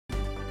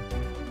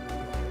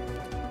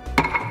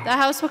The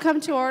House will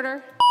come to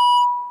order.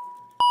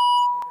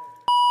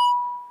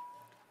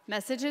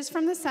 Messages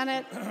from the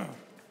Senate.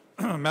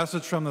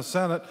 Message from the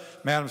Senate.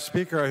 Madam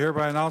Speaker, I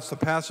hereby announce the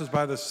passage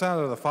by the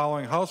Senate of the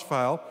following House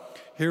file,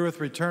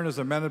 herewith returned as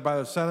amended by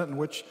the Senate, in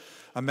which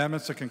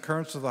amendments to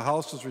concurrence of the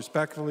House is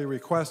respectfully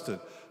requested.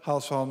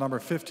 House File Number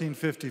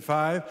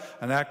 1555,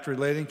 an act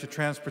relating to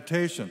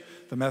transportation.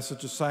 The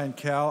message is signed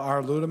Cal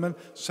R. Ludeman,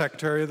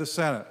 Secretary of the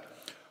Senate.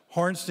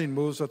 Hornstein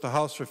moves that the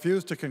House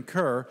refuse to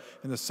concur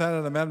in the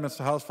Senate amendments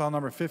to House File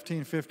Number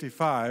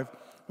 1555,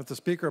 that the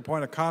Speaker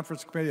appoint a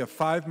conference committee of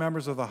 5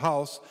 members of the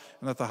House,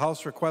 and that the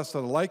House requests that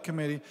a like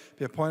committee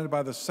be appointed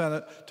by the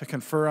Senate to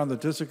confer on the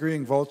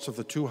disagreeing votes of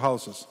the 2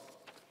 houses.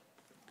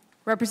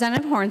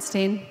 Representative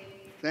Hornstein.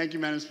 Thank you,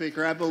 Madam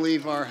Speaker. I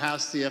believe our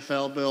House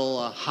CFL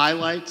bill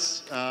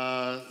highlights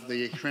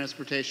the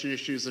transportation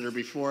issues that are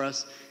before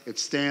us. It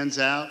stands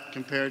out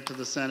compared to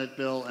the Senate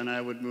bill, and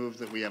I would move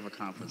that we have a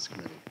conference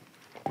committee.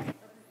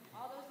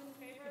 All those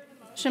in favor of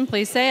the motion,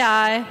 please say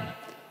aye.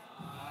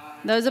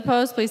 Those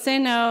opposed, please say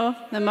no.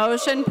 The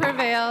motion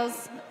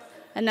prevails.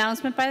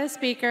 Announcement by the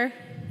Speaker.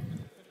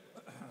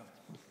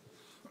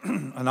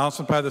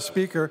 Announcement by the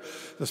Speaker.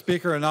 The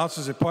Speaker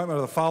announces the appointment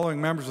of the following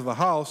members of the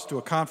House to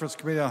a conference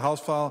committee on House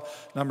File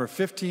Number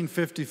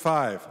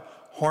 1555.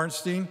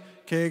 Hornstein,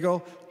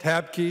 Cagle,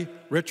 Tabke,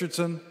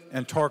 Richardson,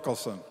 and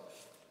Torkelson.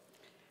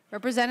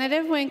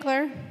 Representative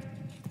Winkler.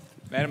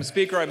 Madam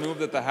Speaker, I move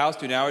that the House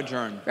do now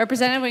adjourn.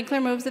 Representative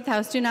Winkler moves that the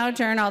House do now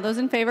adjourn. All those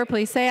in favor,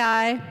 please say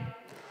aye.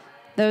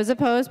 Those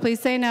opposed, please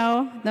say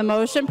no. The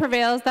motion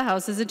prevails. The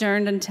House is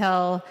adjourned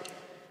until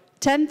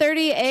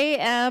 10:30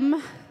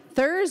 a.m.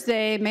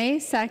 Thursday, May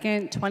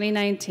 2nd,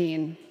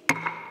 2019.